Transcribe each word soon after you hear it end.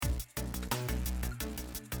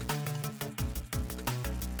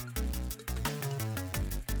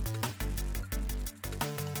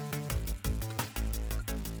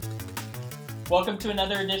Welcome to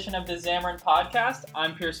another edition of the Xamarin Podcast.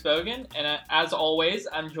 I'm Pierce Bogan, and as always,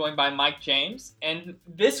 I'm joined by Mike James. And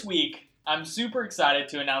this week, I'm super excited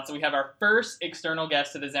to announce that we have our first external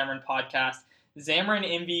guest to the Xamarin Podcast, Xamarin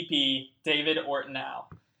MVP, David Ortinau.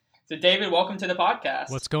 So, David, welcome to the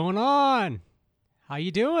podcast. What's going on? How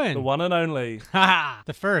you doing? The one and only.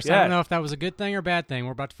 The first. Yeah. I don't know if that was a good thing or bad thing.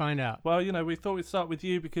 We're about to find out. Well, we thought we'd start with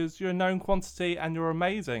you because you're a known quantity and you're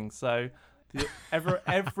amazing. So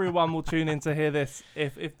everyone will tune in to hear this.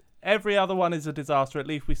 If every other one is a disaster, at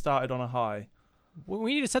least we started on a high. Well,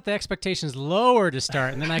 we need to set the expectations lower to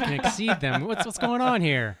start, and then I can exceed them. What's going on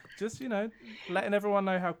here? Just, letting everyone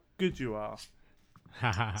know how good you are.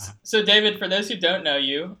 So, David, for those who don't know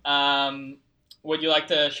you, would you like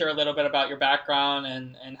to share a little bit about your background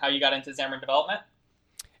and how you got into Xamarin development?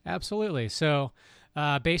 Absolutely. So,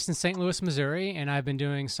 based in St. Louis, Missouri, and I've been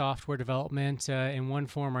doing software development in one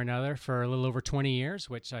form or another for a little over 20 years,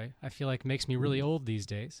 which I feel like makes me really old these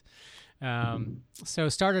days. So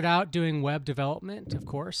started out doing web development, of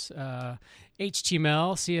course,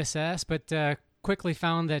 HTML, CSS, but quickly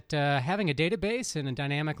found that having a database and a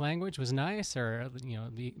dynamic language was nice, or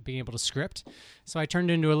being able to script. So I turned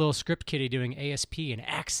into a little script kiddie doing ASP and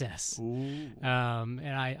Access. And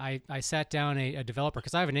I sat down a developer,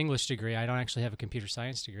 because I have an English degree. I don't actually have a computer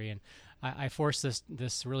science degree, and I forced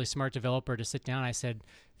this really smart developer to sit down. I said,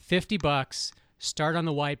 $50, start on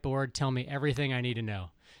the whiteboard, tell me everything I need to know.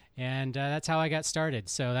 And that's how I got started.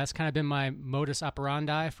 So that's kind of been my modus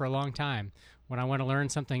operandi for a long time. When I want to learn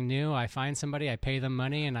something new, I find somebody, I pay them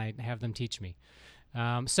money, and I have them teach me.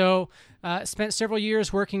 Spent several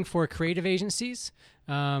years working for creative agencies,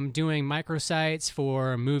 doing microsites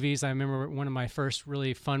for movies. I remember one of my first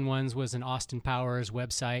really fun ones was an Austin Powers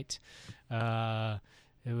website.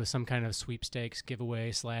 It was some kind of sweepstakes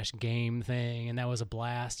giveaway / game thing, and that was a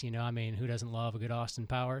blast. Who doesn't love a good Austin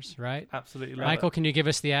Powers, right? Absolutely. Michael, can you give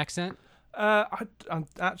us the accent? I'm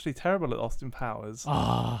actually terrible at Austin Powers,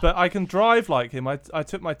 but I can drive like him. I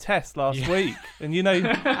took my test last week, and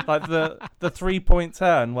like the 3-point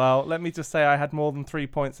turn. Well, let me just say I had more than 3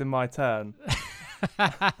 points in my turn.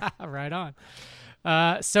 Right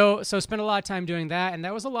on. So spent a lot of time doing that, and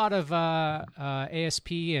that was a lot of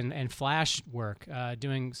ASP and Flash work,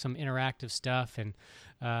 doing some interactive stuff and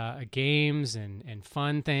games and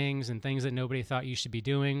fun things and things that nobody thought you should be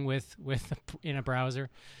doing with in a browser.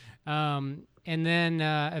 And then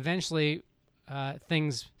eventually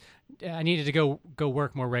things I needed to go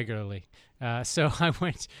work more regularly. So I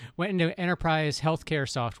went into enterprise healthcare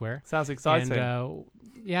software. Sounds exciting. And,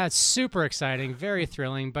 yeah, it's super exciting, very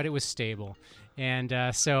thrilling, but it was stable.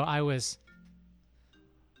 And so I was...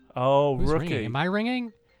 Oh, Who's rookie. Ringing? Am I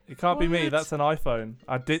ringing? It can't be me. That's an iPhone.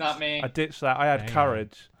 Not me. I ditched that. I had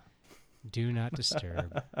courage. Do not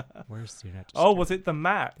disturb. Where's do not disturb? Oh, was it the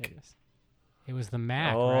Mac? It is. It was the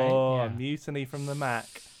Mac, right? Oh, Yeah. a mutiny from the Mac.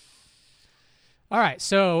 All right,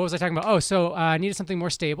 so what was I talking about? I needed something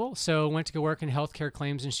more stable, so went to go work in healthcare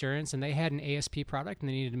claims insurance, and they had an ASP product, and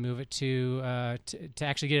they needed to move it to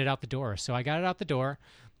actually get it out the door. So I got it out the door.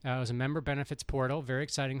 It was a member benefits portal, very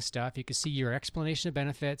exciting stuff. You could see your explanation of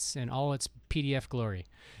benefits in all its PDF glory.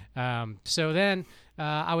 So then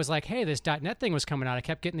I was like, hey, this .NET thing was coming out. I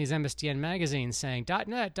kept getting these MSDN magazines saying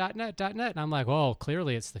 .NET, .NET, .NET, and I'm like, well,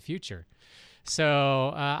 clearly it's the future.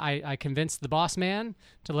 So I convinced the boss man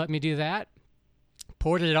to let me do that.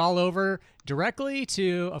 Ported it all over directly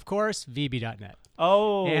to, of course, VB.NET.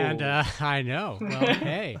 Oh. And I know. Well,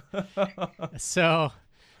 hey. So,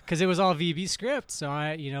 because it was all VB script, so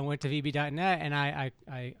I, went to VB.NET, and I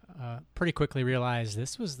pretty quickly realized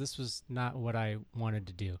this was not what I wanted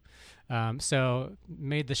to do. So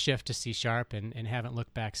made the shift to C# and haven't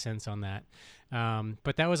looked back since on that.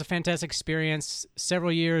 But that was a fantastic experience.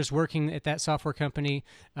 Several years working at that software company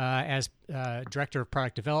as director of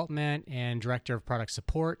product development and director of product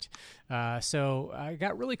support. So I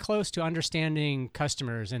got really close to understanding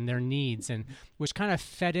customers and their needs, and which kind of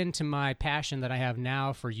fed into my passion that I have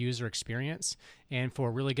now for user experience and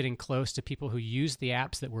for really getting close to people who use the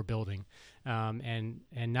apps that we're building, and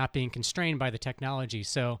not being constrained by the technology.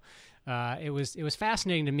 So it was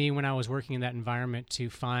fascinating to me when I was working in that environment to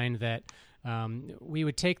find that we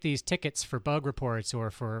would take these tickets for bug reports or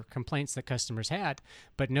for complaints that customers had,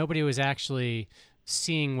 but nobody was actually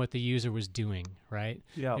seeing what the user was doing, right?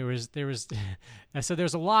 Yeah. There was so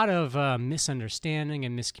there's a lot of misunderstanding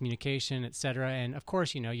and miscommunication, et cetera. And of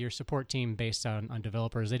course, your support team based on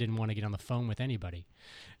developers, they didn't want to get on the phone with anybody.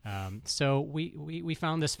 So we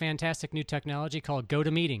found this fantastic new technology called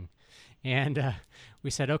GoToMeeting. And we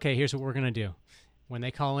said, okay, here's what we're going to do. When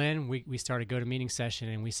they call in, we start a GoToMeeting session,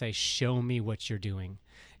 and we say, show me what you're doing.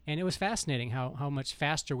 And it was fascinating how much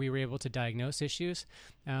faster we were able to diagnose issues.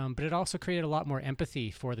 But it also created a lot more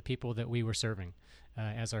empathy for the people that we were serving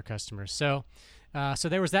as our customers. So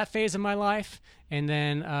there was that phase of my life, and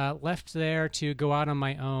then left there to go out on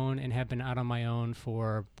my own, and have been out on my own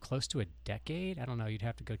for close to a decade. I don't know. You'd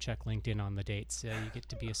have to go check LinkedIn on the dates. You get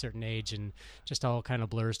to be a certain age, and just all kind of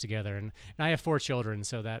blurs together. And I have 4 children,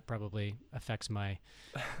 so that probably affects my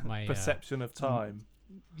perception of time.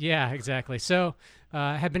 Yeah, exactly. So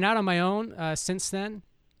have been out on my own since then.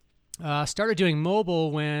 Started doing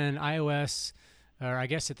mobile when iOS, or I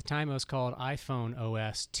guess at the time it was called iPhone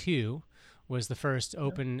OS 2, was the first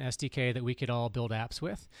open SDK that we could all build apps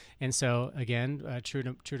with. And so again, true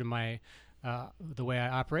to my the way I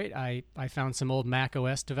operate, I found some old Mac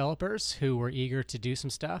OS developers who were eager to do some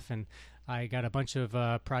stuff, and I got a bunch of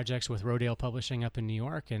projects with Rodale Publishing up in New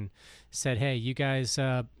York, and said, hey, you guys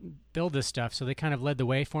build this stuff. So they kind of led the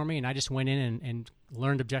way for me, and I just went in and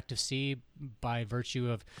learned Objective-C by virtue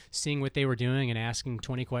of seeing what they were doing and asking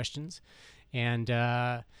 20 questions. And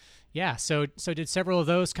so did several of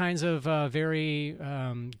those kinds of very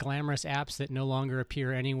glamorous apps that no longer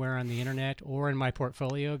appear anywhere on the internet or in my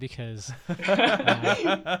portfolio because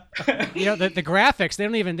the graphics they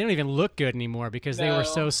don't even look good anymore because they were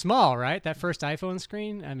so small, right? That first iPhone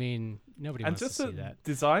screen, I mean, nobody wants to see that. And just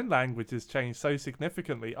the design language has changed so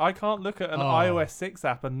significantly. I can't look at an iOS 6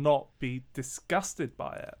 app and not be disgusted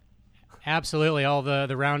by it. Absolutely, all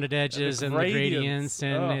the rounded edges and the gradients,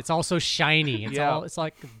 and it's also shiny. It's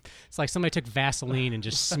like somebody took Vaseline and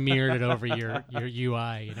just smeared it over your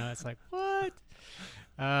UI. It's like, what?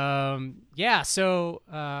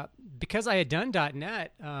 So because I had done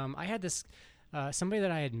 .NET, I had this somebody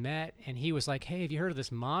that I had met, and he was like, hey, have you heard of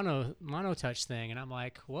this mono touch thing? And I'm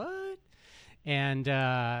like, what? And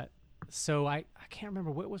so I can't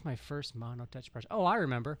remember what was my first mono touch project. Oh, I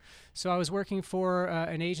remember. So I was working for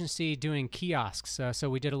an agency doing kiosks. So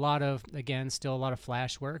we did still a lot of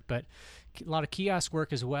Flash work, but a lot of kiosk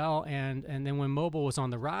work as well. And then when mobile was on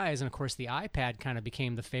the rise, and of course the iPad kind of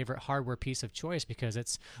became the favorite hardware piece of choice because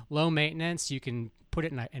it's low maintenance. You can put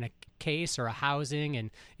it in a case or a housing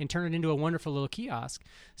and turn it into a wonderful little kiosk.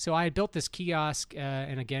 So I had built this kiosk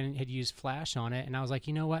and again had used Flash on it, and I was like,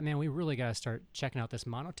 you know what, man, we really got to start checking out this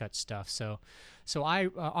monotouch stuff. So I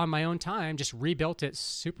on my own time just rebuilt it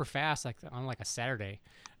super fast, on a Saturday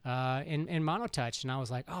in monotouch, and I was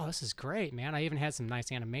like, oh, this is great, man. I even had some nice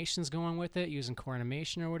animations going with it using Core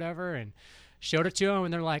Animation or whatever, and showed it to them,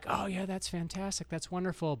 and they're like, oh yeah, that's fantastic, that's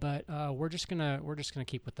wonderful, but we're just gonna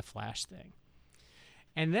keep with the Flash thing.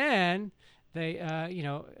 And then they,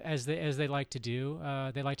 as they like to do,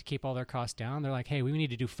 they like to keep all their costs down. They're like, hey, we need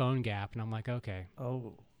to do Phone Gap. And I'm like, okay.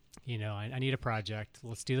 Oh. I need a project.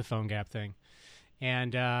 Let's do the Phone Gap thing.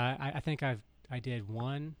 And I think I did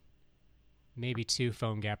 1, maybe 2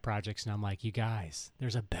 Phone Gap projects. And I'm like, you guys,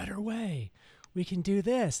 there's a better way. We can do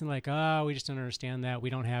this. And like, oh, we just don't understand that. We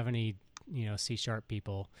don't have any, C#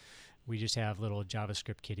 people. We just have little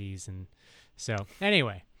JavaScript kiddies. And so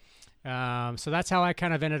anyway. So that's how I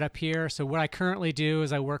kind of ended up here. So what I currently do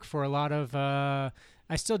is I work for a lot of,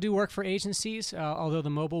 I still do work for agencies, although the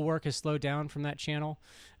mobile work has slowed down from that channel.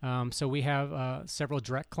 So we have several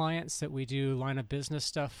direct clients that we do line of business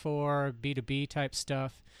stuff for, B2B type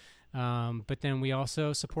stuff. But then we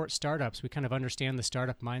also support startups. We kind of understand the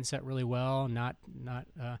startup mindset really well. Not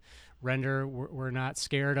Render. We're not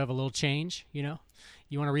scared of a little change. You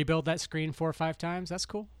want to rebuild that screen 4 or 5 times? That's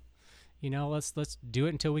cool. Let's do it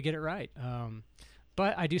until we get it right.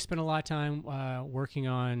 But I do spend a lot of time working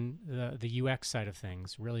on the UX side of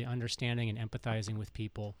things, really understanding and empathizing with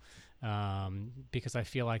people, because I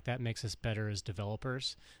feel like that makes us better as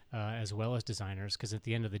developers as well as designers, because at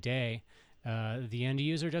the end of the day, the end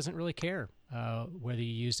user doesn't really care whether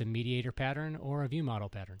you used a mediator pattern or a view model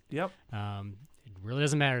pattern. Yep. It really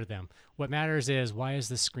doesn't matter to them. What matters is, why is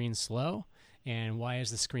the screen slow, and why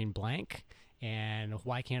is the screen blank? And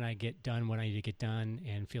why can't I get done what I need to get done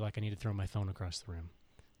and feel like I need to throw my phone across the room?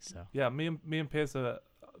 So yeah, me and Piers are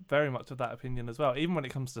very much of that opinion as well. Even when it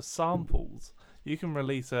comes to samples, you can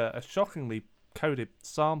release a shockingly coded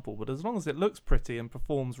sample, but as long as it looks pretty and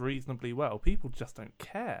performs reasonably well, people just don't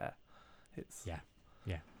care. Yeah,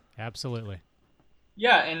 absolutely.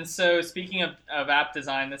 Yeah, and so speaking of app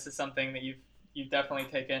design, this is something that you've definitely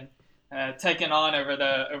taken on over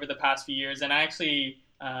the past few years, and I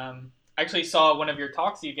actually saw one of your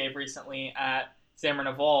talks you gave recently at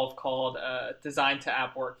Xamarin Evolve called Design to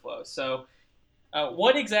App Workflow. So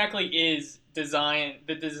what exactly is the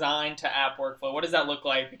design to app workflow? What does that look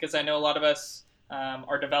like? Because I know a lot of us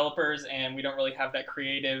are developers and we don't really have that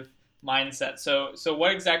creative mindset. So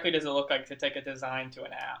what exactly does it look like to take a design to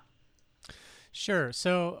an app? Sure.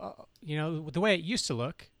 So, the way it used to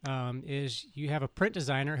look is you have a print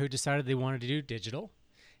designer who decided they wanted to do digital.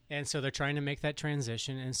 And so they're trying to make that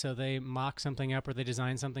transition. And so they mock something up or they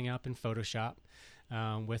design something up in Photoshop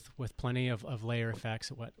with plenty of layer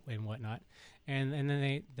effects and whatnot. And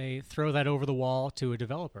then they throw that over the wall to a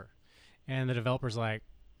developer. And the developer's like,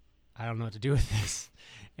 I don't know what to do with this.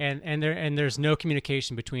 And there's no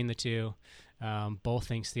communication between the two. Both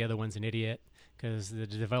thinks the other one's an idiot, because the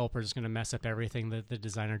developer is going to mess up everything that the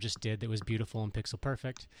designer just did that was beautiful and pixel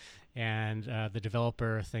perfect. And the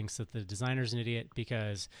developer thinks that the designer's an idiot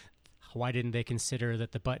because why didn't they consider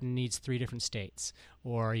that the button needs 3 different states?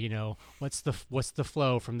 Or, what's the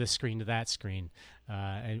flow from this screen to that screen?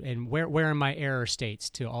 And where are my error states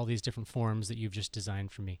to all these different forms that you've just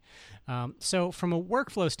designed for me? So from a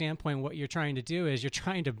workflow standpoint, what you're trying to do is you're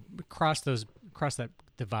trying to cross that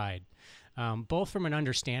divide. Both from an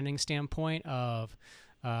understanding standpoint of,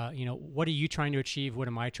 what are you trying to achieve? What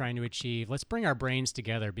am I trying to achieve? Let's bring our brains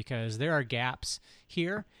together, because there are gaps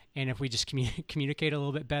here. And if we just communicate a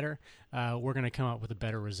little bit better, we're going to come up with a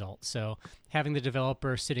better result. So having the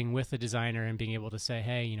developer sitting with the designer and being able to say,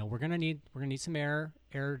 hey, we're going to need some error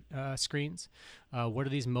screens. What are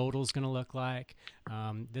these modals going to look like?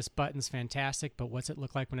 This button's fantastic, but what's it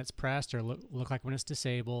look like when it's pressed, or look like when it's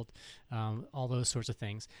disabled? All those sorts of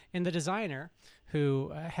things. And the designer,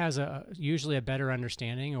 who has usually a better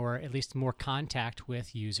understanding, or at least more contact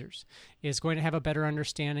with users, is going to have a better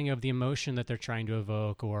understanding of the emotion that they're trying to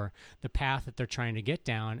evoke, or the path that they're trying to get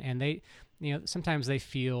down. And they, sometimes they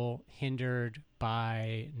feel hindered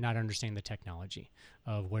by not understanding the technology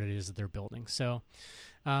of what it is that they're building. So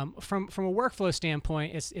from a workflow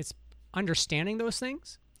standpoint, it's understanding those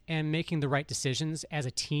things and making the right decisions as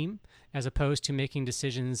a team, as opposed to making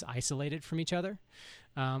decisions isolated from each other.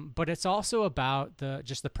 But it's also about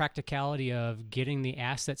just the practicality of getting the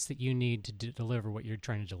assets that you need to deliver what you're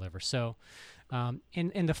trying to deliver. So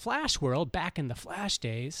in the Flash world, back in the Flash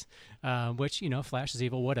days, which, Flash is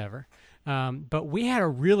evil, whatever, but we had a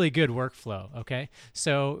really good workflow, okay?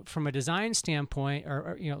 So from a design standpoint,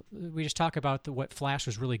 or we just talk about what Flash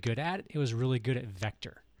was really good at. It was really good at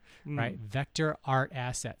vector. Right? Vector art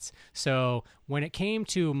assets. So when it came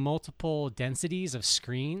to multiple densities of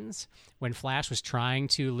screens, when Flash was trying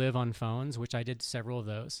to live on phones, which I did several of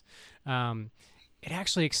those, it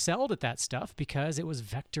actually excelled at that stuff because it was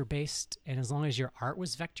vector-based. And as long as your art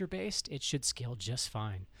was vector-based, it should scale just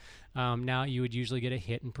fine. Now, you would usually get a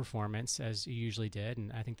hit in performance, as you usually did.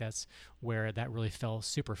 And I think that's where that really fell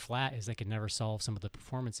super flat, is they could never solve some of the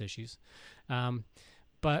performance issues.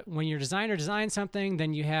 But when your designer designed something,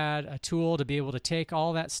 then you had a tool to be able to take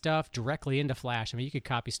all that stuff directly into Flash. I mean, you could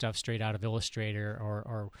copy stuff straight out of Illustrator,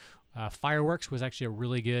 or Fireworks was actually a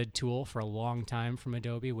really good tool for a long time from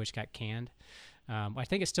Adobe, which got canned. I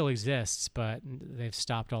think it still exists, but they've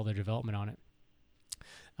stopped all their development on it.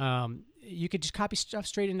 You could just copy stuff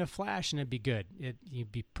straight into Flash and it'd be good.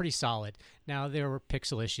 You'd be pretty solid. Now, there were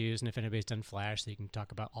pixel issues, and if anybody's done Flash, so you can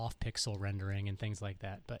talk about off-pixel rendering and things like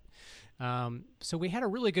that. But so we had a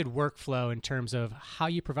really good workflow in terms of how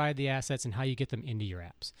you provide the assets and how you get them into your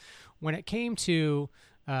apps. When it came to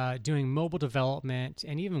doing mobile development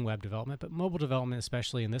and even web development, but mobile development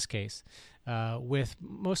especially in this case, with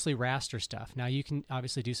mostly raster stuff. Now, you can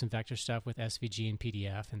obviously do some vector stuff with SVG and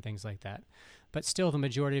PDF and things like that, but still the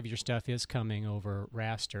majority of your stuff is coming over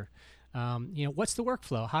raster. What's the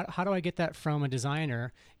workflow? How do I get that from a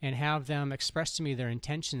designer and have them express to me their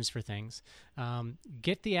intentions for things?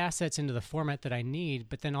 Get the assets into the format that I need,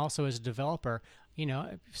 but then also as a developer,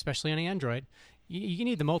 especially on Android, you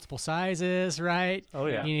need the multiple sizes, right? Oh,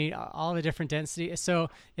 yeah. You need all the different density. So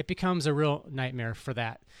it becomes a real nightmare for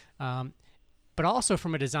that. But also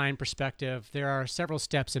from a design perspective, there are several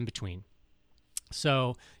steps in between.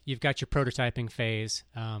 So you've got your prototyping phase.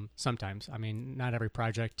 Sometimes, I mean, not every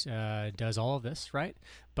project does all of this, right?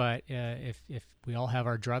 But if we all have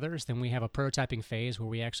our druthers, then we have a prototyping phase where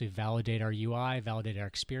we actually validate our UI, validate our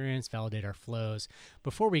experience, validate our flows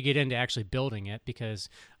before we get into actually building it. Because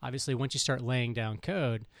obviously, once you start laying down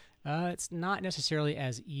code, it's not necessarily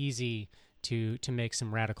as easy to make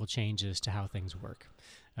some radical changes to how things work.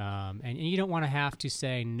 And you don't want to have to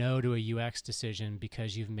say no to a UX decision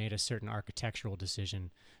because you've made a certain architectural decision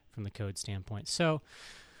from the code standpoint. So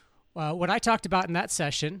what I talked about in that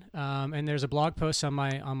session, and there's a blog post on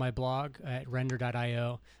my blog at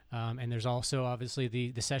render.io, and there's also obviously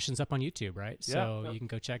the sessions up on YouTube, right? Yeah, so you can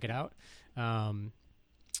go check it out.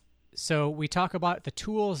 So we talk about the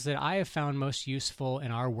tools that I have found most useful in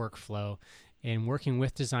our workflow in working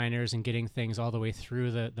with designers and getting things all the way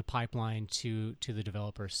through the pipeline to the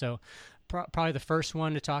developer. So probably the first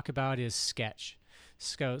one to talk about is Sketch.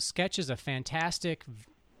 So Sketch is a fantastic,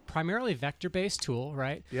 primarily vector-based tool,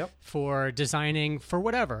 right? Yep. For designing for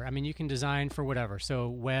whatever. I mean, you can design for whatever. So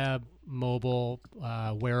web, mobile,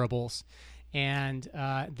 wearables. And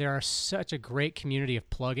there are such a great community of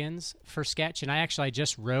plugins for Sketch. And I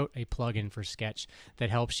just wrote a plugin for Sketch that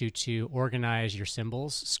helps you to organize your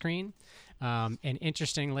symbols screen. And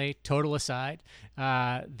interestingly, total aside,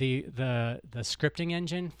 the scripting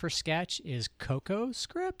engine for Sketch is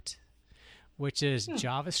CocoaScript, which is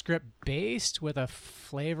JavaScript based with a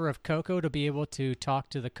flavor of Cocoa to be able to talk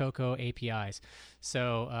to the Cocoa APIs.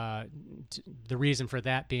 So the reason for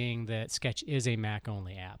that being that Sketch is a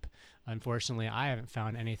Mac-only app. Unfortunately, I haven't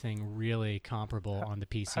found anything really comparable on the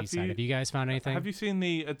PC side. Have you guys found anything? Have you seen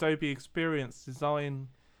the Adobe Experience Design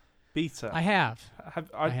beta? I have.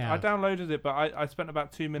 I downloaded it, but I spent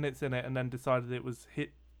about 2 minutes in it and then decided it was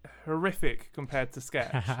horrific compared to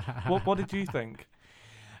Sketch. What did you think?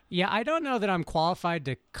 Yeah, I don't know that I'm qualified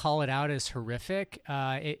to call it out as horrific.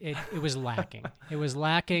 It was lacking. It was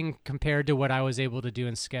lacking compared to what I was able to do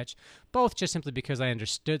in Sketch, both just simply because I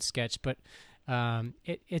understood Sketch, but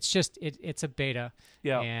it's a beta,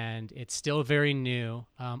 and it's still very new.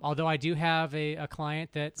 Although I do have a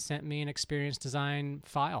client that sent me an experience design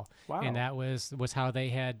file, and that was how they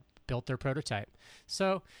had built their prototype.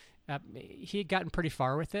 So he had gotten pretty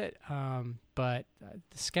far with it, but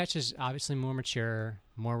the Sketch is obviously more mature,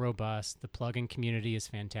 more robust. The plugin community is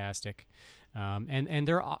fantastic, and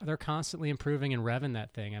they're constantly improving and revving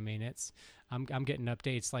that thing. I mean, I'm getting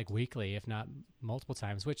updates like weekly, if not multiple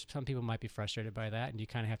times, which some people might be frustrated by that, and you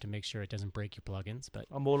kind of have to make sure it doesn't break your plugins. But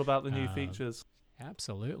I'm all about the new features.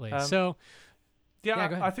 Absolutely.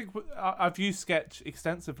 I think I've used Sketch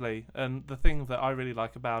extensively, and the thing that I really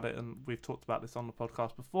like about it, and we've talked about this on the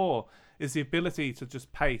podcast before, is the ability to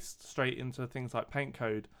just paste straight into things like paint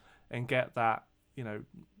code and get that,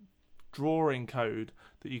 drawing code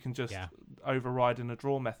that you can just override in a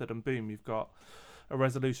draw method, and boom, you've got a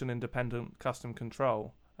resolution independent custom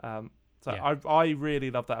control. I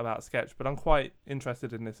really love that about Sketch, but I'm quite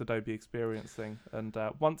interested in this Adobe Experience thing, and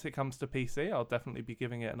once it comes to PC, I'll definitely be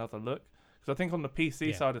giving it another look, because I think on the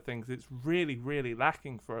PC side of things, it's really, really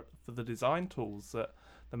lacking for the design tools that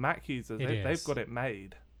the Mac users, they've got it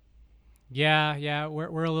made. Yeah,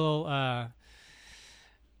 we're a little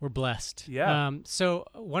we're blessed. Yeah. So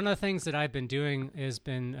one of the things that I've been doing has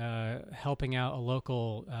been helping out a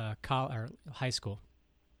local high school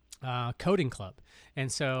coding club,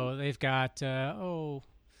 and so they've got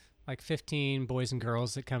like 15 boys and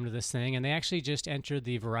girls that come to this thing, and they actually just entered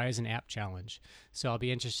the Verizon App Challenge. So I'll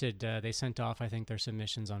be interested. They sent off, I think, their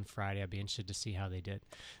submissions on Friday. I'll be interested to see how they did.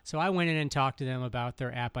 So I went in and talked to them about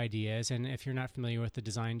their app ideas. And if you're not familiar with the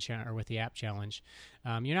design or with the App Challenge,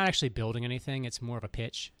 you're not actually building anything. It's more of a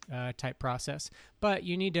pitch type process. But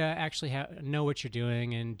you need to actually know what you're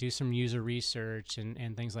doing and do some user research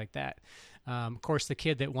and things like that. Of course, the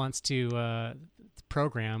kid that wants to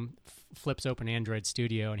program flips open Android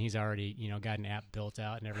Studio, and he's already got an app built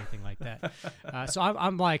out and everything like that. So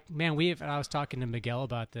I'm like, man, I was talking to Miguel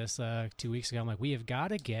about this 2 weeks ago. I'm like, we have got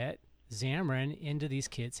to get Xamarin into these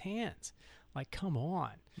kids' hands. Like, come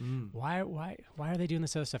on, why are they doing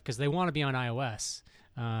this other stuff? Because they want to be on iOS,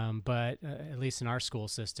 but at least in our school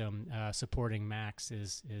system, supporting Macs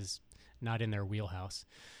is not in their wheelhouse.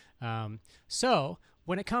 So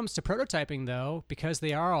when it comes to prototyping, though, because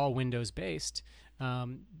they are all Windows based,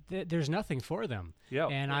 there's nothing for them. Yeah.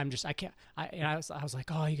 And I was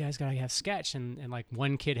like, oh, you guys gotta have Sketch, and like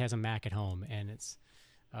one kid has a Mac at home, and it's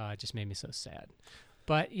it just made me so sad.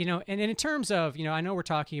 But and in terms of I know we're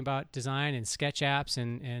talking about design and Sketch apps,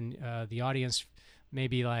 and the audience may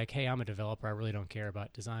be like, hey, I'm a developer, I really don't care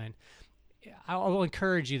about design. I will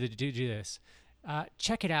encourage you to do this.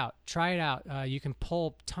 Check it out. Try it out. You can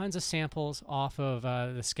pull tons of samples off of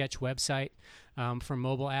the Sketch website from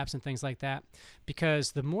mobile apps and things like that,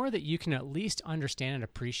 because the more that you can at least understand and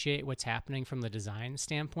appreciate what's happening from the design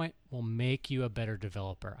standpoint will make you a better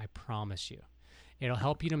developer. I promise you. It'll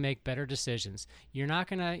help you to make better decisions. You're not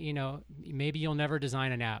going to, maybe you'll never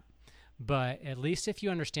design an app, but at least if you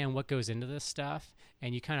understand what goes into this stuff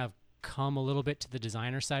and you kind of come a little bit to the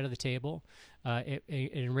designer side of the table, it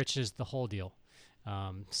enriches the whole deal.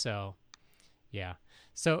 So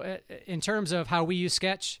in terms of how we use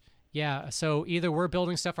Sketch, so either we're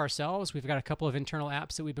building stuff ourselves. We've got a couple of internal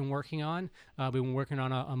apps that we've been working on. We've been working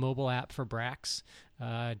on a mobile app for Brax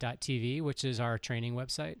 .tv, which is our training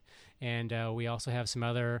website. And we also have some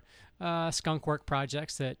other skunkwork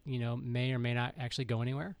projects that may or may not actually go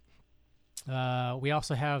anywhere. We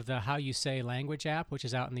also have the How You Say language app, which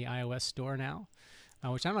is out in the iOS store now.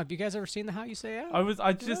 Which I don't know. Have you guys ever seen the How You Say app?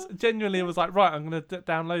 I just genuinely was like, right, I'm going to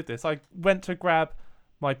download this. I went to grab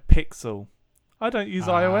My Pixel. I don't use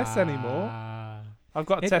iOS anymore. I've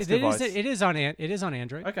got a test device. It is on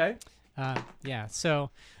Android. Okay. Yeah.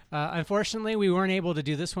 So, unfortunately, we weren't able to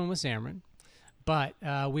do this one with Xamarin, but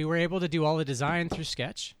we were able to do all the design through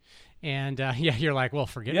Sketch. And you're like, well,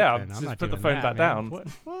 forget it. Then. I'm just not put the doing phone that, back man. down.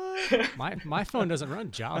 What? My phone doesn't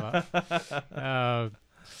run Java.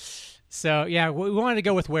 So yeah, we wanted to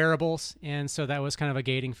go with wearables, and so that was kind of a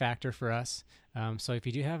gating factor for us. So if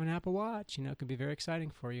you do have an Apple Watch, it could be very exciting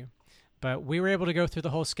for you. But we were able to go through the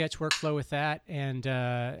whole Sketch workflow with that, and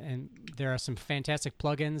there are some fantastic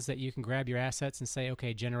plugins that you can grab your assets and say,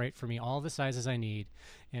 okay, generate for me all the sizes I need,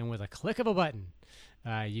 and with a click of a button,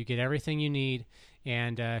 you get everything you need.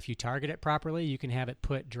 And if you target it properly, you can have it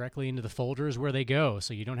put directly into the folders where they go,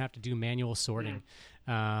 so you don't have to do manual sorting.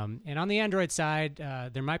 And on the Android side,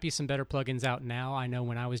 there might be some better plugins out now. I know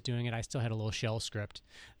when I was doing it, I still had a little shell script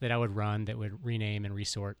that I would run that would rename and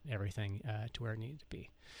resort everything to where it needed to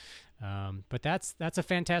be. But that's a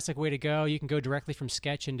fantastic way to go. You can go directly from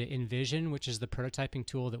Sketch into InVision, which is the prototyping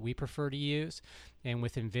tool that we prefer to use. And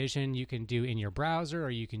with InVision, you can do in your browser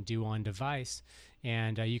or you can do on device.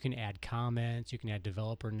 And you can add comments, you can add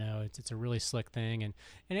developer notes. It's a really slick thing. And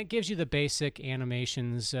it gives you the basic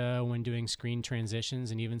animations when doing screen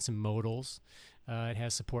transitions and even some modals it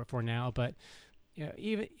has support for now. But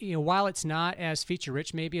even while it's not as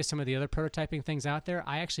feature-rich maybe as some of the other prototyping things out there,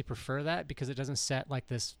 I actually prefer that because it doesn't set like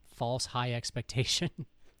this false high expectation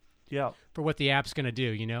for what the app's going to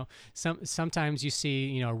do. Sometimes you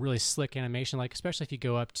see a really slick animation, like especially if you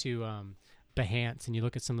go up to Behance and you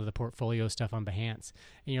look at some of the portfolio stuff on Behance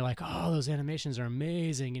and you're like, oh, those animations are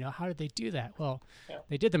amazing. How did they do that? Well,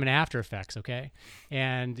 they did them in After Effects, okay?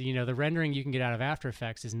 And the rendering you can get out of After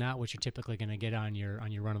Effects is not what you're typically going to get on your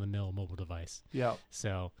run-of-the-mill mobile device. Yeah.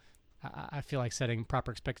 So I feel like setting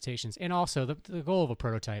proper expectations. And also the goal of a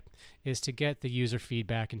prototype is to get the user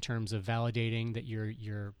feedback in terms of validating that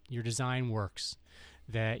your design works,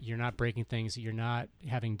 that you're not breaking things, that you're not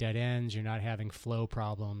having dead ends, you're not having flow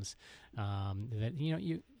problems, that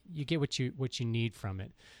you get what you need from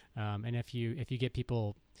it. And if you get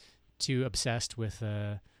people too obsessed with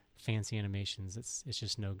fancy animations, it's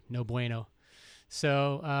just no bueno.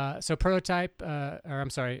 So prototype,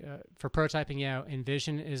 for prototyping,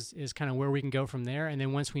 InVision is kind of where we can go from there. And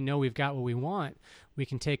then once we know we've got what we want, we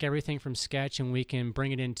can take everything from Sketch and we can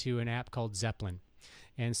bring it into an app called Zeppelin.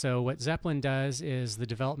 And so what Zeppelin does is the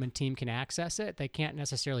development team can access it. They can't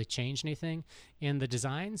necessarily change anything in the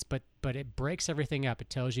designs, but it breaks everything up. It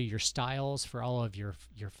tells you your styles for all of your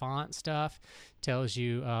font stuff, tells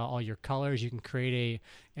you all your colors. You can create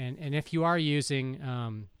and if you are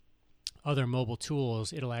using other mobile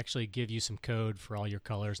tools, it'll actually give you some code for all your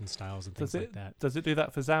colors and styles and things like that. Does it do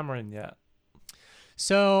that for Xamarin yet?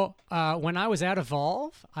 So when I was at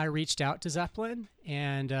Evolve, I reached out to Zeppelin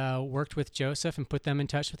and worked with Joseph and put them in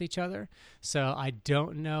touch with each other. So I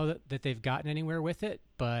don't know that they've gotten anywhere with it,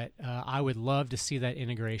 but I would love to see that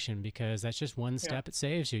integration because that's just one step it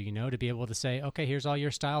saves you, to be able to say, okay, here's all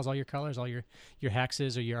your styles, all your colors, all your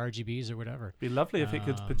hexes or your RGBs or whatever. It'd be lovely if it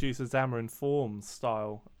could produce a Xamarin Forms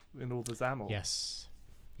style in all the XAML. Yes.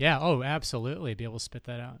 Yeah, oh, absolutely. Be able to spit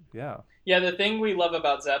that out. Yeah. Yeah, the thing we love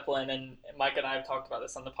about Zeppelin, and Mike and I have talked about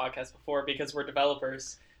this on the podcast before because we're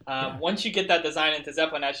developers, once you get that design into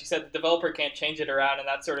Zeppelin, as you said, the developer can't change it around and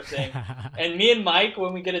that sort of thing. And me and Mike,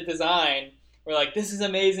 when we get a design, we're like, this is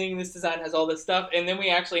amazing, this design has all this stuff, and then we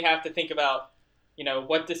actually have to think about,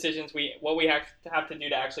 what decisions what we have to do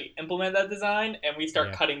to actually implement that design, and we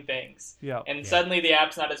start cutting things. Yeah. And suddenly the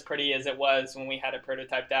app's not as pretty as it was when we had it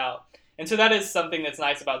prototyped out. And so that is something that's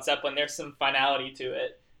nice about Zeppelin. There's some finality to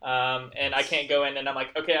it. And I can't go in and I'm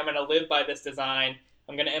like, okay, I'm going to live by this design.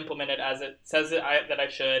 I'm going to implement it as it says that I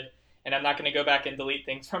should. And I'm not going to go back and delete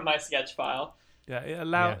things from my sketch file. Yeah,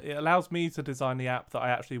 it allows me to design the app that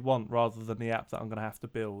I actually want rather than the app that I'm going to have to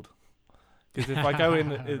build. Because if I go in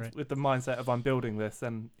with the mindset of I'm building this,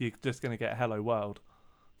 then you're just going to get a hello world.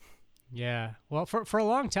 Yeah. Well, for a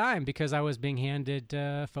long time, because I was being handed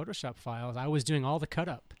Photoshop files, I was doing all the cut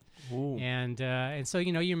up. Ooh. And so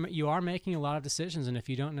you are making a lot of decisions, and if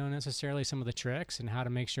you don't know necessarily some of the tricks and how to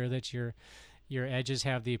make sure that your edges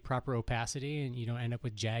have the proper opacity and you don't end up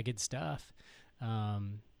with jagged stuff,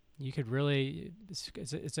 you could really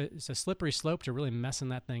it's a slippery slope to really messing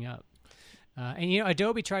that thing up. And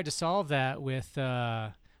Adobe tried to solve that with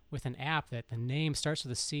an app that the name starts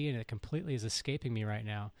with a C and it completely is escaping me right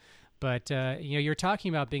now. But you're talking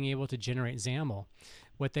about being able to generate XAML.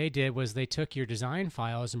 What they did was they took your design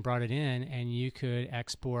files and brought it in, and you could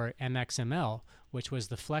export MXML, which was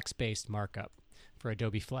the Flex-based markup for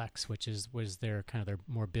Adobe Flex, which was their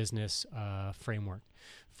more business framework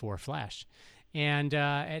for Flash. And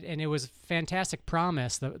it was fantastic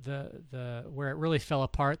promise. The where it really fell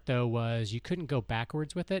apart though was you couldn't go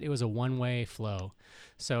backwards with it. It was a one-way flow.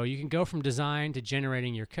 So you can go from design to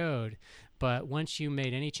generating your code, but once you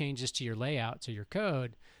made any changes to your layout, to your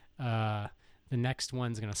code, the next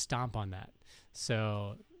one's going to stomp on that.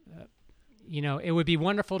 So, it would be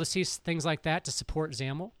wonderful to see things like that to support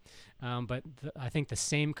XAML, but I think the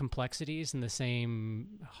same complexities and the same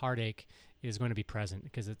heartache is going to be present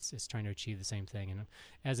because it's trying to achieve the same thing. And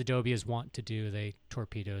as Adobe is wont to do, they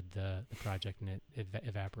torpedoed the project and it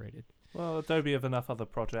evaporated. Well, Adobe have enough other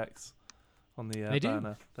projects on the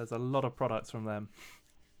burner. There's a lot of products from them.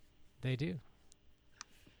 They do.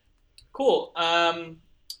 Cool.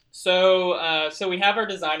 So we have our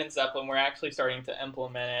design in Zeppelin. We're actually starting to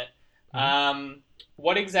implement it. Mm-hmm.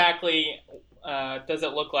 What exactly does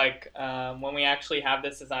it look like when we actually have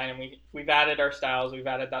this design and we've added our styles, we've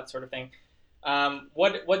added that sort of thing?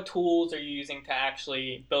 What tools are you using to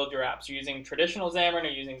actually build your apps? Are you using traditional Xamarin? Are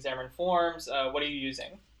you using Xamarin Forms? What are you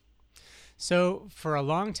using? So for a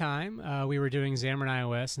long time, we were doing Xamarin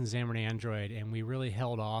iOS and Xamarin Android, and we really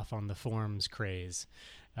held off on the Forms craze.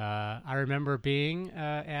 I remember being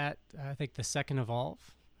at, I think, the second Evolve,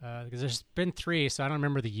 because there's been 3, so I don't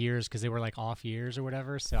remember the years because they were like off years or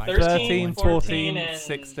whatever. So 13, 14, 14,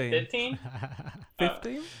 16. 15?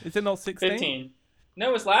 15? Is it not 16? 15. No,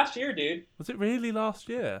 it was last year, dude. Was it really last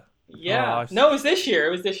year? Yeah. No, it was this year. It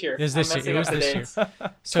was this year. It was this year.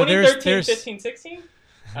 So 2013, 15, 16?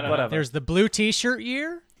 I don't know. There's the blue T-shirt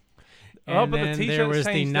year. Oh, And but then the T-shirts there was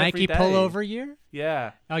the changed Nike every day. pullover year.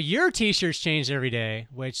 Yeah. Your T-shirts changed every day,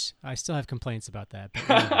 which I still have complaints about that. But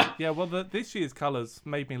anyway. Yeah, well, this year's colours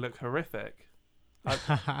made me look horrific.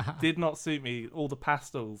 Did not suit me. All the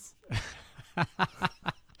pastels.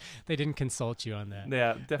 They didn't consult you on that.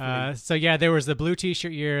 Yeah, definitely. So yeah, there was the blue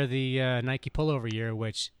T-shirt year, the Nike pullover year,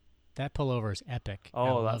 which that pullover is epic.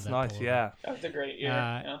 Oh, that's nice. Pullover. Yeah. That was a great year.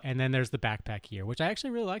 Yeah. And then there's the backpack year, which I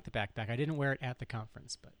actually really like the backpack. I didn't wear it at the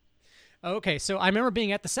conference, but okay. So I remember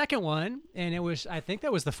being at the second one, and I think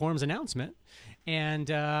that was the Forms announcement, and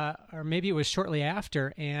or maybe it was shortly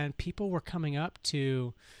after, and people were coming up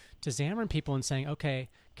to Xamarin people and saying, "Okay,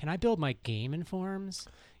 can I build my game in Forms?"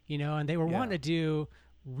 And they were wanting to do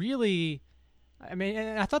really. I mean,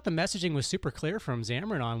 and I thought the messaging was super clear from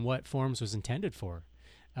Xamarin on what Forms was intended for.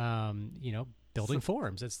 Building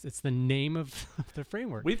forms. It's the name of the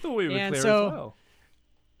framework. We thought we were clear as well.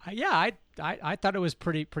 I thought it was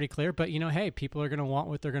pretty clear. But hey, people are going to want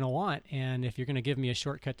what they're going to want, and if you're going to give me a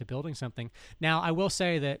shortcut to building something, now I will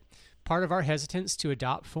say that part of our hesitance to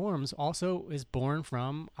adopt Forms also is born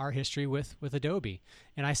from our history with Adobe.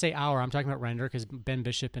 And I say our, I'm talking about Render because Ben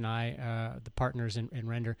Bishop and I, the partners in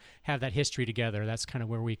Render, have that history together. That's kind of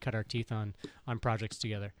where we cut our teeth on projects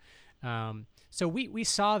together. So we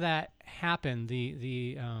saw that happen.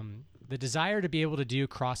 The desire to be able to do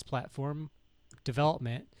cross-platform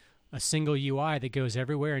development, a single UI that goes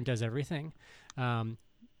everywhere and does everything.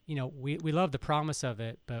 We love the promise of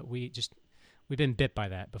it, but we've been bit by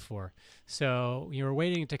that before. So we're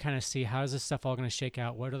waiting to kind of see how is this stuff all going to shake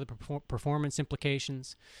out? What are the performance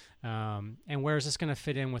implications? And where is this going to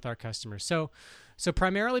fit in with our customers? So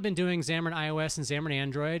primarily been doing Xamarin iOS and Xamarin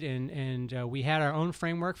Android, and we had our own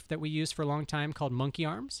framework that we used for a long time called Monkey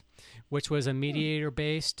Arms, which was a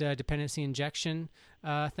mediator-based dependency injection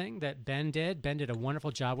thing that Ben did. Ben did a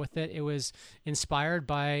wonderful job with it. It was inspired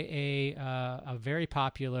by a very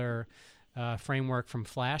popular framework from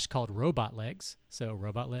Flash called Robot Legs. So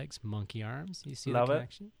Robot Legs, Monkey Arms. You see the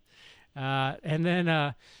connection? And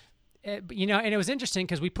then... and it was interesting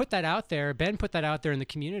because we put that out there. Ben put that out there in the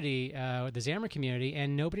community, the Xamarin community,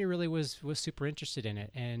 and nobody really was super interested in it.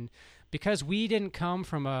 And because we didn't come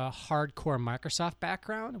from a hardcore Microsoft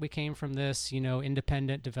background, we came from this,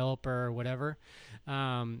 independent developer or whatever.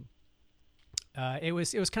 It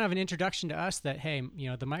was kind of an introduction to us that, hey,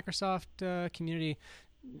 the Microsoft community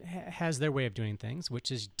has their way of doing things, which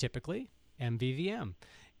is typically MVVM.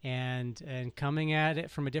 And coming at it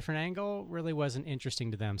from a different angle really wasn't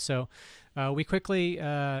interesting to them. So we quickly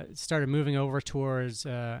started moving over towards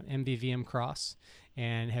MVVM cross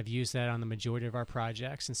and have used that on the majority of our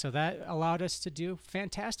projects. And so that allowed us to do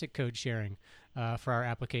fantastic code sharing for our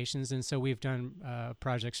applications. And so we've done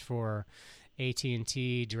projects for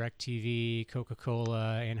AT&T, DirecTV,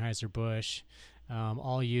 Coca-Cola, Anheuser-Busch,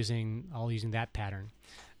 all using that pattern.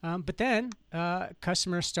 But then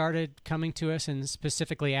customers started coming to us and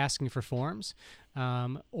specifically asking for forms.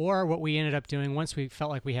 Or what we ended up doing once we felt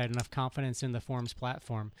like we had enough confidence in the Forms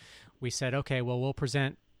platform, we said, okay, well, we'll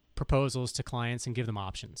present proposals to clients and give them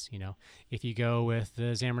options. If you go with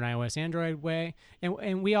the Xamarin iOS Android way,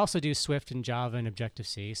 and we also do Swift and Java and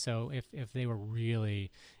Objective-C. So if they were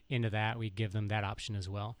really into that, we'd give them that option as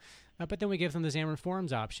well. But then we give them the Xamarin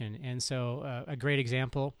Forms option. And so a great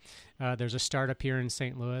example, there's a startup here in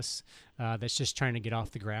St. Louis that's just trying to get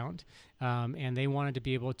off the ground. And they wanted to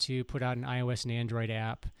be able to put out an iOS and Android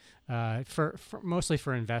app for mostly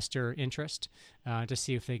for investor interest to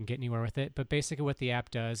see if they can get anywhere with it. But basically what the app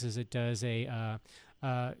does is it does a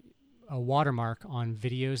watermark on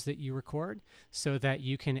videos that you record so that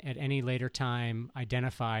you can at any later time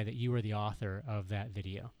identify that you were the author of that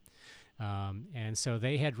video. And so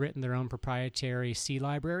they had written their own proprietary C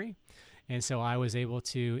library. And so I was able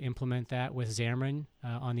to implement that with Xamarin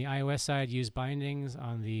on the iOS side, use bindings.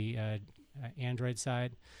 On the Android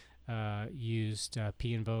side, used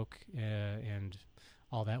pinvoke and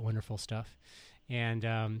all that wonderful stuff. And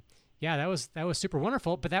that was super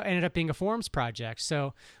wonderful. But that ended up being a Forms project.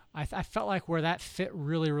 So I felt like where that fit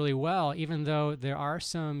really, really well, even though there are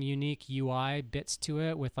some unique UI bits to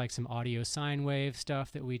it with like some audio sine wave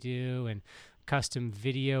stuff that we do and custom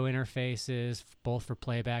video interfaces, both for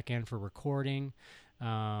playback and for recording.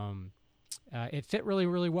 It fit really,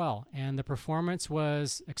 really well. And the performance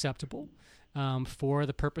was acceptable for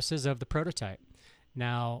the purposes of the prototype.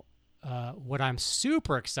 Now, what I'm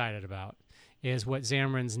super excited about is what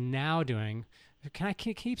Xamarin's now doing. Can I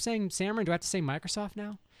keep saying Xamarin? Do I have to say Microsoft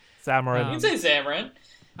now? Xamarin. You can say Xamarin.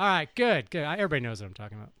 All right, good. Everybody knows what I'm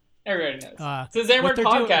talking about. Everybody knows. It's a Xamarin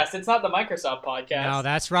podcast. It's not the Microsoft podcast. No,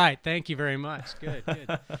 that's right. Thank you very much. Good.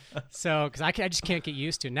 So, because I just can't get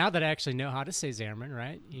used to it. Now that I actually know how to say Xamarin,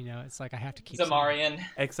 right? It's like I have to keep Xamarin.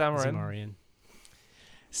 Xamarin.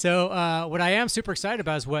 So what I am super excited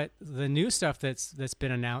about is what the new stuff that's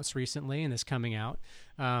been announced recently and is coming out.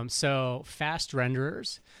 So fast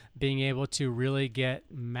renderers, being able to really get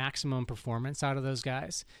maximum performance out of those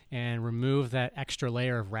guys and remove that extra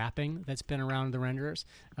layer of wrapping that's been around the renderers.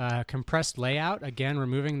 Compressed layout, again,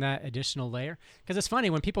 removing that additional layer. Because it's funny,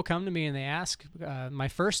 when people come to me and they ask, my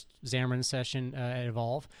first Xamarin session at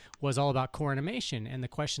Evolve was all about core animation. And the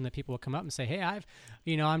question that people will come up and say, hey,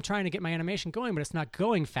 I'm trying to get my animation going, but it's not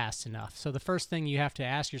going fast enough. So the first thing you have to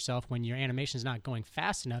ask yourself when your animation is not going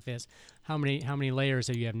fast enough is, how many layers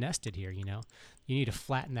do you have nested here? You need to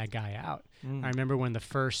flatten that guy out. I remember when the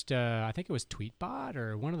first, I think it was Tweetbot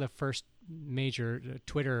or one of the first major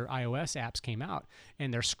Twitter iOS apps came out,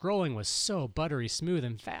 and their scrolling was so buttery smooth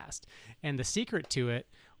and fast. And the secret to it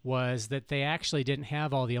was that they actually didn't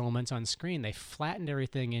have all the elements on screen. They flattened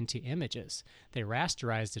everything into images. They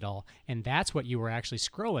rasterized it all, and that's what you were actually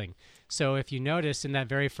scrolling. So if you notice in that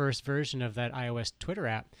very first version of that iOS Twitter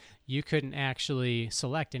app, you couldn't actually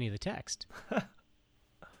select any of the text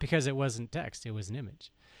because it wasn't text, it was an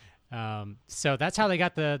image. So that's how they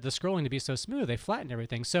got the scrolling to be so smooth. They flattened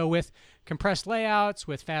everything. So with compressed layouts,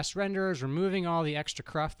 with fast renderers, removing all the extra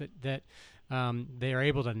cruft that they are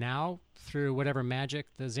able to now, through whatever magic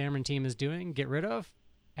the Xamarin team is doing, get rid of.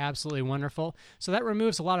 Absolutely wonderful. So that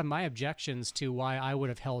removes a lot of my objections to why I would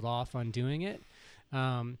have held off on doing it.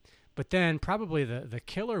 But then probably the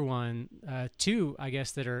killer one, two, I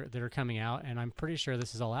guess, that are coming out, and I'm pretty sure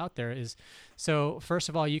this is all out there, is, so first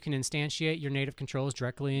of all, you can instantiate your native controls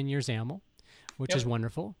directly in your XAML, which is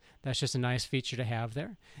wonderful. That's just a nice feature to have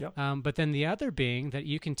there. Yep. But then the other being that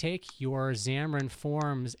you can take your Xamarin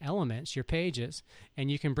Forms elements, your pages, and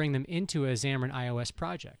you can bring them into a Xamarin iOS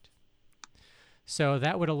project. So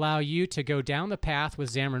that would allow you to go down the path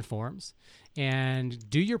with Xamarin Forms and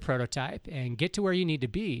do your prototype and get to where you need to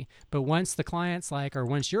be. But once the client's like, or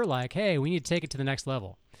once you're like, hey, we need to take it to the next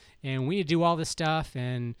level, and we need to do all this stuff,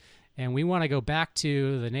 and we want to go back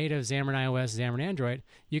to the native Xamarin iOS, Xamarin Android,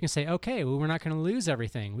 you can say, okay, well, we're not going to lose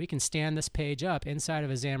everything. We can stand this page up inside of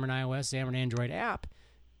a Xamarin iOS, Xamarin Android app,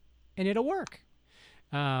 and it'll work.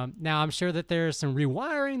 Now, I'm sure that there's some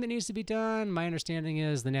rewiring that needs to be done. My understanding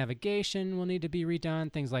is the navigation will need to be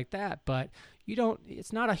redone, things like that. But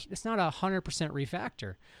it's not a 100%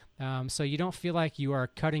 refactor. So you don't feel like you are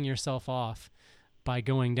cutting yourself off by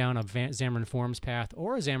going down a Xamarin Forms path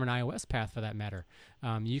or a Xamarin iOS path for that matter.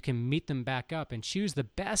 You can meet them back up and choose the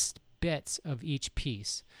best bits of each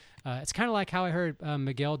piece. It's kind of like how I heard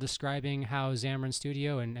Miguel describing how Xamarin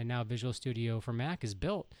Studio and now Visual Studio for Mac is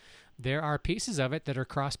built. There are pieces of it that are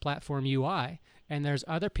cross-platform UI, and there's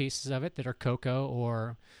other pieces of it that are Cocoa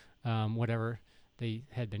or whatever they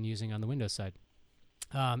had been using on the Windows side.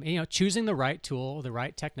 Choosing the right tool, the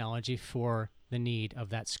right technology for the need of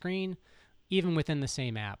that screen, even within the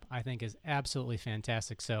same app, I think is absolutely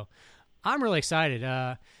fantastic. So I'm really excited.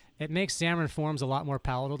 It makes Xamarin Forms a lot more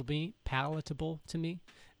palatable to me.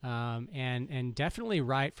 and definitely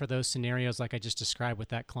right for those scenarios like I just described with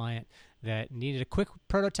that client that needed a quick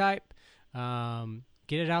prototype,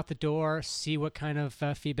 get it out the door, see what kind of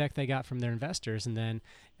feedback they got from their investors, and then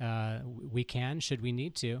we can, should we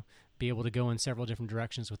need to, be able to go in several different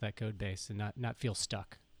directions with that code base and not feel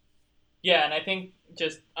stuck. Yeah, and I think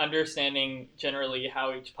just understanding generally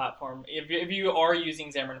how each platform, if you are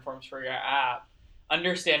using Xamarin Forms for your app,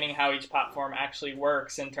 understanding how each platform actually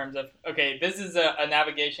works in terms of, okay, this is a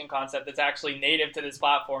navigation concept that's actually native to this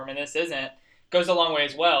platform and this isn't, goes a long way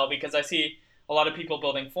as well, because I see a lot of people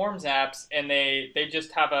building Forms apps and they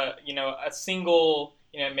just have a single,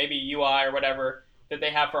 maybe UI or whatever that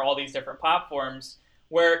they have for all these different platforms,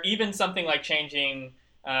 where even something like changing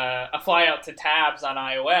a flyout to tabs on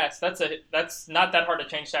iOS, that's not that hard to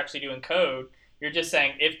change to actually do in code. You're just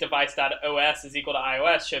saying if device.os is equal to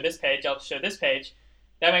iOS, show this page, I'll show this page.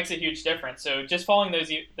 That makes a huge difference. So just following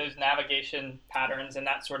those navigation patterns and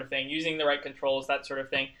that sort of thing, using the right controls, that sort of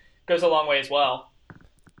thing, goes a long way as well.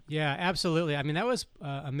 Yeah, absolutely. I mean, that was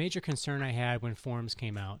a major concern I had when Forms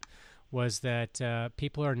came out, was that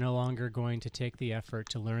people are no longer going to take the effort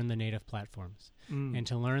to learn the native platforms and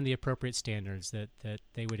to learn the appropriate standards, that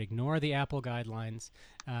they would ignore the Apple guidelines,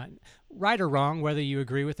 right or wrong, whether you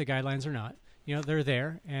agree with the guidelines or not. They're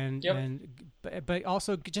there, but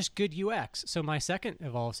also just good UX. So my second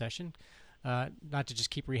Evolve session, not to just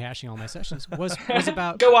keep rehashing all my sessions, was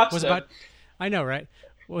about Go watch was them. about, I know, right?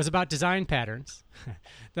 Was about design patterns.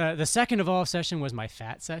 The second Evolve session was my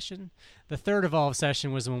fat session. The third Evolve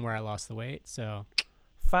session was the one where I lost the weight. So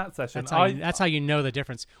fat session. That's how you know the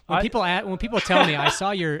difference. When people tell me I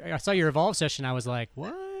saw your Evolve session, I was like,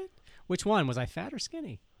 what? Which one? Was I fat or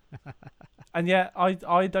skinny? And yet,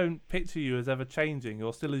 I don't picture you as ever changing.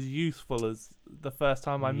 You're still as youthful as the first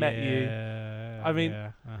time I met you. I mean,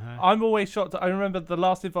 I'm always shocked. I remember the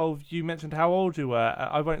last Evolve, you mentioned how old you were.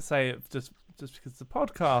 I won't say it just because it's a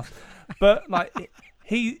podcast, but like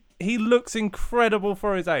he looks incredible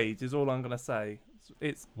for his age. Is all I'm gonna say.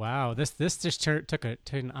 It's wow. This just took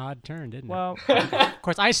an odd turn, didn't it? Well, of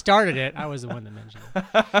course, I started it. I was the one that mentioned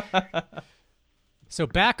it. So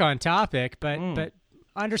back on topic, but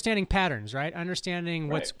understanding patterns, right? Understanding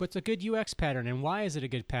what's a good UX pattern and why is it a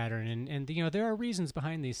good pattern, and there are reasons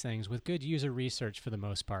behind these things with good user research for the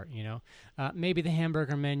most part. Maybe the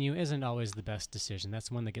hamburger menu isn't always the best decision. That's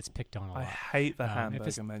one that gets picked on a lot. I hate the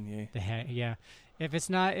hamburger menu. Yeah. If it's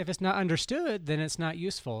not understood, then it's not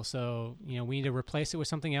useful. So we need to replace it with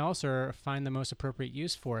something else or find the most appropriate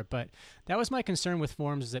use for it. But that was my concern with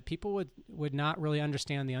Forms, is that people would not really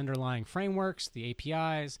understand the underlying frameworks, the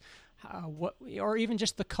APIs, or even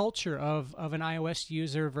just the culture of an iOS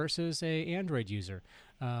user versus a Android user.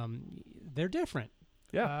 They're different.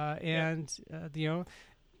 Yeah.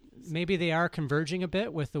 Maybe they are converging a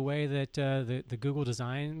bit with the way that the Google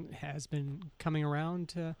design has been coming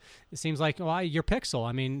around. It seems like, your Pixel.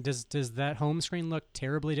 I mean, does that home screen look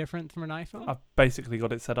terribly different from an iPhone? I've basically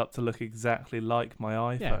got it set up to look exactly like my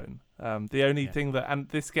iPhone. Yeah. The only thing and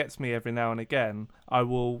this gets me every now and again, I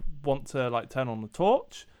will want to turn on the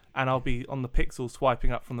torch, and I'll be on the Pixel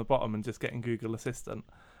swiping up from the bottom and just getting Google Assistant.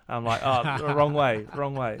 And I'm like, wrong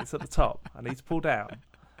way. It's at the top. I need to pull down.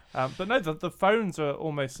 But no, the phones are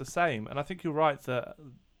almost the same. And I think you're right that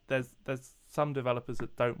there's some developers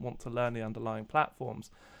that don't want to learn the underlying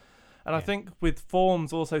platforms. And I think with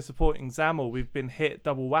Forms also supporting XAML, we've been hit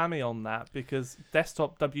double whammy on that, because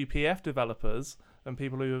desktop WPF developers and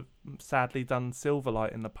people who have sadly done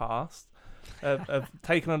Silverlight in the past have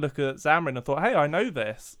taken a look at Xamarin and thought, hey, I know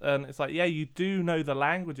this. And it's like, yeah, you do know the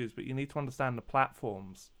languages, but you need to understand the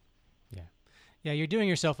platforms. Yeah, you're doing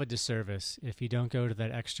yourself a disservice if you don't go to that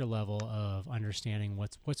extra level of understanding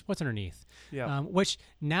what's underneath. Yeah. Which,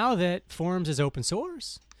 now that Forms is open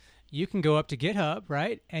source, you can go up to GitHub,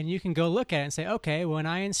 right? And you can go look at it and say, okay, when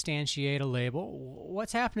I instantiate a label,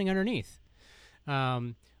 what's happening underneath?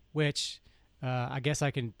 Which I guess I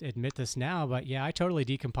can admit this now, but yeah, I totally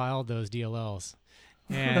decompiled those DLLs,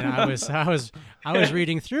 and I was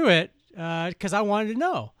reading through it because I wanted to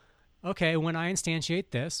know. Okay, when I instantiate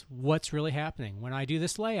this, what's really happening? When I do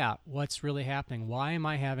this layout, what's really happening? Why am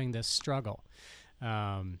I having this struggle?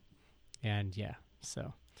 So.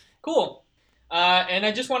 Cool. And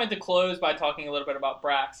I just wanted to close by talking a little bit about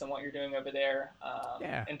Brax and what you're doing over there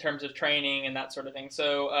in terms of training and that sort of thing.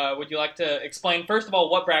 So would you like to explain, first of all,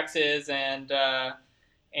 what Brax is and how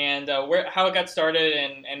it got started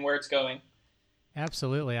and where it's going?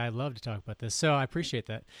 Absolutely. I'd love to talk about this. So I appreciate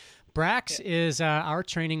that. Brax is our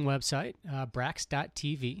training website,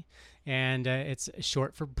 brax.tv, and it's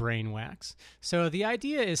short for Brainwax. So the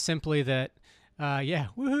idea is simply that,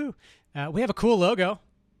 woohoo, we have a cool logo.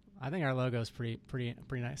 I think our logo is pretty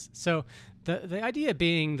nice. So the idea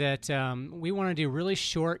being that we want to do really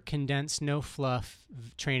short, condensed, no fluff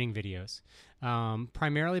training videos.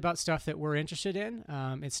 Primarily about stuff that we're interested in.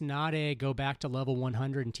 It's not a go back to level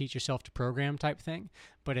 100 and teach yourself to program type thing,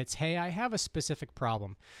 but it's, hey, I have a specific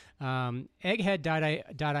problem.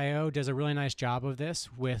 Egghead.io does a really nice job of this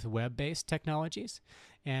with web-based technologies.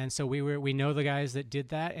 And so we know the guys that did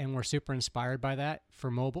that, and we're super inspired by that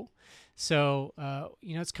for mobile. So,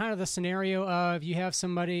 it's kind of the scenario of you have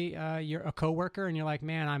somebody, you're a coworker, and you're like,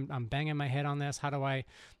 man, I'm banging my head on this. How do I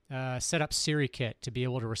set up SiriKit to be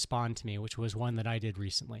able to respond to me, which was one that I did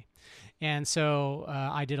recently. And so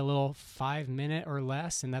I did a little 5-minute or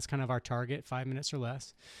less, and that's kind of our target, 5 minutes or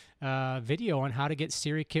less, video on how to get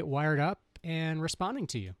SiriKit wired up and responding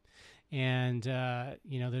to you. And,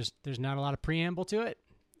 there's not a lot of preamble to it.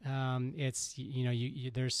 It's,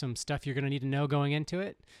 there's some stuff you're going to need to know going into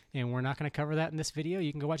it, and we're not going to cover that in this video.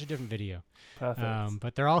 You can go watch a different video. Perfect.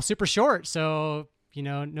 But they're all super short, so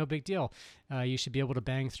no big deal. You should be able to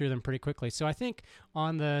bang through them pretty quickly. So I think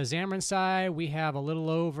on the Xamarin side, we have a little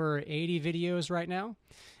over 80 videos right now,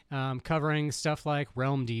 covering stuff like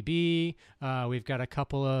RealmDB. We've got a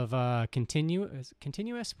couple of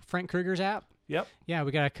continuous Frank Kruger's app. Yep. Yeah,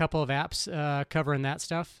 we got a couple of apps covering that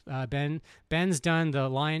stuff. Ben's done the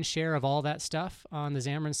lion's share of all that stuff on the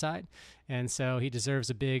Xamarin side, and so he deserves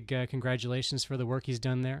a big congratulations for the work he's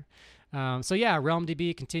done there. So yeah,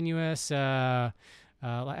 RealmDB, continuous, as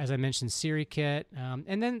I mentioned, SiriKit,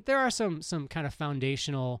 and then there are some kind of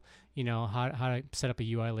foundational, how to set up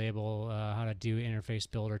a UI label, how to do interface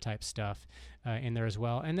builder type stuff in there as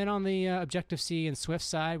well. And then on the Objective-C and Swift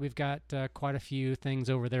side, we've got quite a few things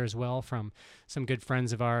over there as well from some good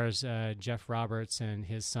friends of ours, Jeff Roberts and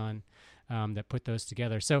his son, that put those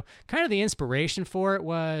together. So kind of the inspiration for it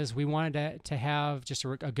was we wanted to have just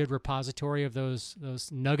a good repository of those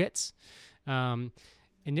nuggets.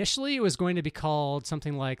 Initially, it was going to be called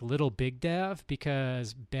something like Little Big Dev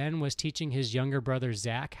because Ben was teaching his younger brother,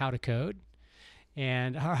 Zach, how to code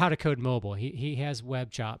and how to code mobile. He has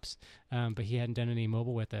web chops, but he hadn't done any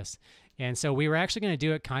mobile with us. And so we were actually going to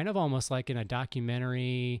do it kind of almost like in a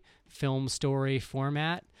documentary film story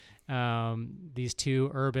format. These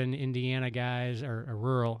two urban Indiana guys or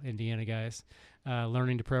rural Indiana guys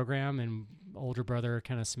learning to program, and older brother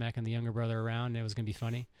kind of smacking the younger brother around. And it was going to be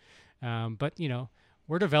funny. But,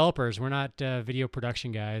 we're developers. We're not video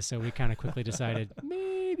production guys. So we kind of quickly decided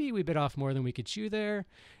maybe we bit off more than we could chew there.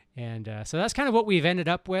 And so that's kind of what we've ended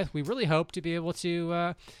up with. We really hope to be able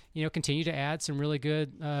to, continue to add some really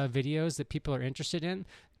good videos that people are interested in.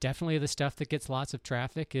 Definitely the stuff that gets lots of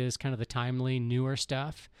traffic is kind of the timely, newer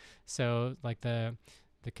stuff. So like the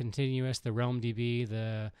continuous, the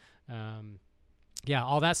RealmDB,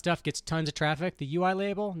 all that stuff gets tons of traffic. The UI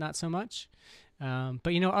label, not so much.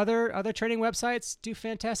 But other training websites do a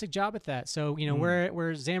fantastic job at that. So where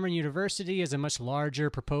Xamarin University is a much larger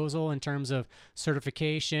proposal in terms of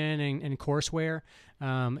certification and courseware,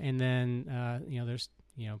 and then there's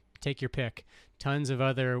take your pick. Tons of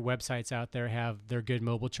other websites out there have their good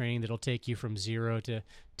mobile training that'll take you from zero to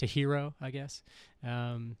hero, I guess.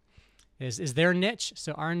 Is their niche?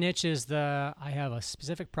 So our niche is I have a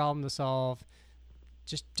specific problem to solve.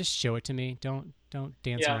 Just show it to me. Don't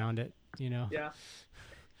dance around it. Yeah.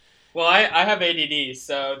 Well, I have ADD,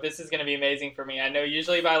 so this is going to be amazing for me. I know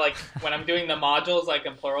usually by when I'm doing the modules, like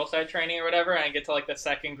in Pluralsight training or whatever, and I get to the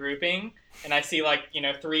second grouping and I see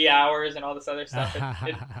 3 hours and all this other stuff,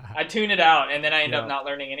 I tune it out and then I end up not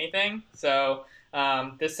learning anything. So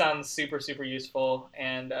this sounds super, super useful,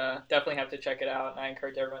 and definitely have to check it out. And I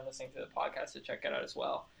encourage everyone listening to the podcast to check it out as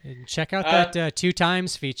well. And check out that 2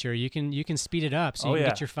 times feature. You can speed it up, so you can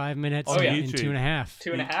get your 5 minutes in 2.5.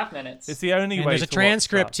 2.5 minutes. It's the only way. There's a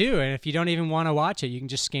transcript too, and if you don't even want to watch it, you can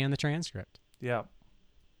just scan the transcript. Yeah.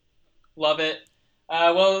 Love it.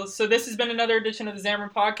 So this has been another edition of the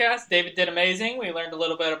Xamarin Podcast. David did amazing. We learned a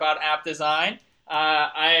little bit about app design.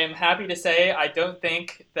 I am happy to say I don't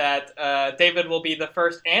think that David will be the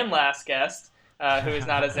first and last guest who is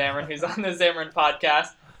not a Xamarin, who's on the Xamarin Podcast.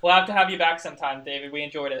 We'll have to have you back sometime, David. We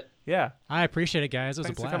enjoyed it. Yeah. I appreciate it, guys. It was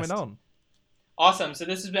Thanks a blast. for coming on. Awesome. So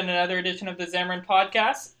this has been another edition of the Xamarin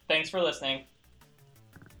Podcast. Thanks for listening.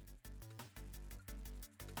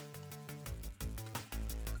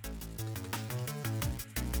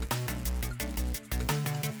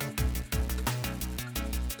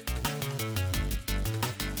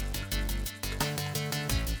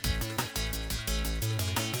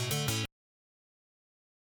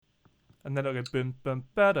 And then it'll go boom, boom,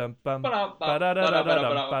 ba-dum, bum,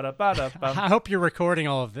 ba-da-da-da-da-dum, ba-da-ba-da-bum. I hope you're recording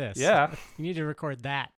all of this. Yeah. You need to record that.